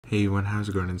Hey everyone, how's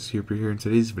it going? It's Syruproot here. In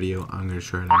today's video, I'm going to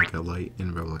show you how to make a light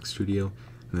in Roblox Studio.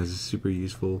 And this is super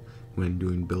useful when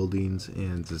doing buildings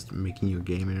and just making your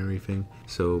game and everything.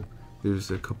 So there's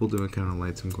a couple different kind of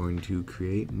lights I'm going to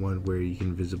create. One where you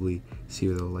can visibly see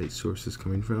where the light source is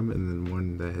coming from, and then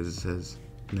one that has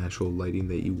natural lighting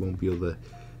that you won't be able to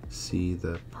see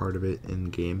the part of it in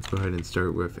game. Go ahead and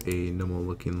start with a normal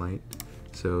looking light.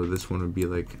 So this one would be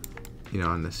like,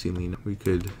 on the ceiling. We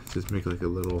could just make like a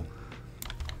little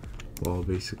wall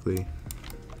basically,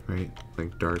 right?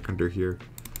 Like dark under here.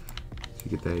 So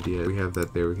you get the idea. We have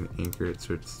that there, we can anchor it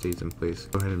so it stays in place.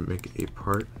 Go ahead and make a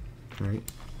part, right?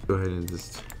 Go ahead and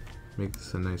just make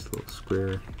this a nice little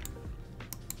square.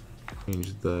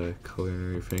 Change the color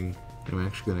and everything. And I'm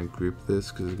actually going to group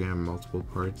this because we're going to have multiple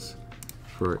parts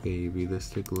for a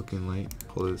realistic looking light.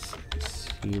 Call this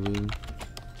ceiling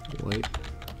light.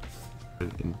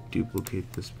 And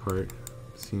duplicate this part.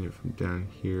 Seeing it from down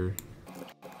here.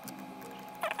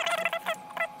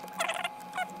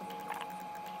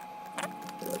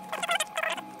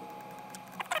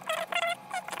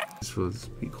 This will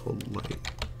just be called light.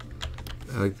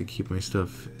 I like to keep my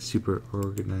stuff super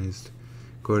organized.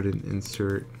 Go ahead and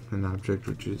insert an object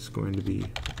which is going to be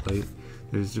light.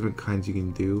 There's different kinds you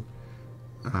can do.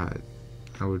 I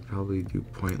would probably do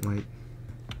point light.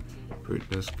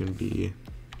 Brightness can be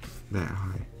that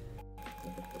high.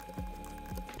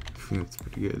 I think that's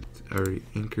pretty good. It's already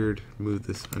anchored. Move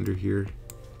this under here.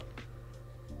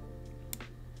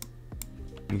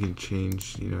 You can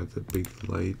change, the big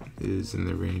light is in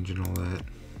the range and all that.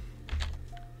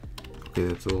 Okay,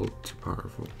 that's a little too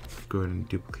powerful. Go ahead and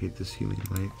duplicate the ceiling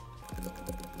light.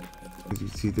 As you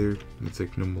see there, it's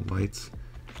like normal lights,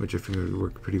 which I think would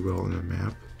work pretty well on a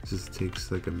map. This just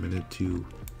takes like a minute to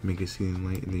make a ceiling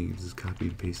light, and then you can just copy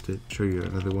and paste it. Show you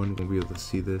another one, won't be able to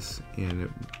see this, and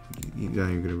now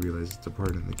you're going to realize it's a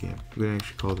part in the game. I'm going to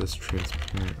actually call this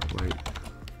transparent light.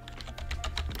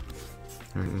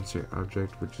 Alright, insert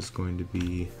object, which is going to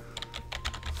be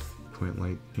point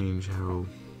light. Change how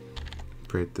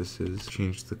bright this is.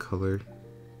 Change the color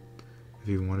if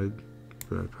you wanted,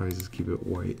 but I'd probably just keep it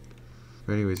white.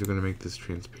 But anyways, we're going to make this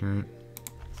transparent.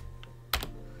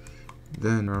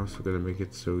 Then we're also going to make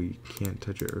it so you can't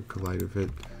touch it or collide with it.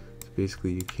 So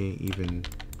basically you can't even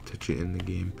touch it in the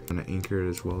game. I'm going to anchor it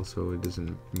as well so it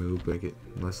doesn't move, but I get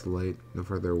less light the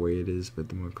farther away it is, but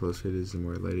the more close it is, the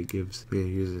more light it gives. Yeah,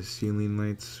 here's the ceiling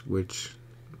lights, which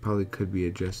probably could be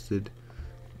adjusted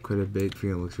quite a bit. I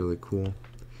think it looks really cool.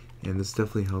 And this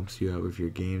definitely helps you out with your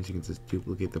games. You can just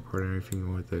duplicate the part and everything. You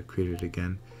don't have to create it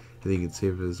again. I think you can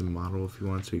save it as a model if you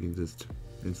want, so you can just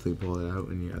instantly pull it out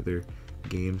in your other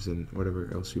games and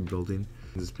whatever else you're building.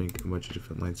 Just make a bunch of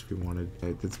different lights if you wanted.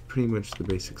 That's pretty much the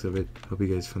basics of it. Hope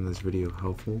you guys found this video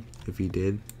helpful. If you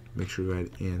did, make sure to go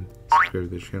ahead and subscribe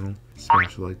to the channel,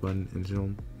 smash the like button, and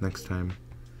until next time,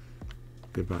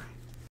 goodbye.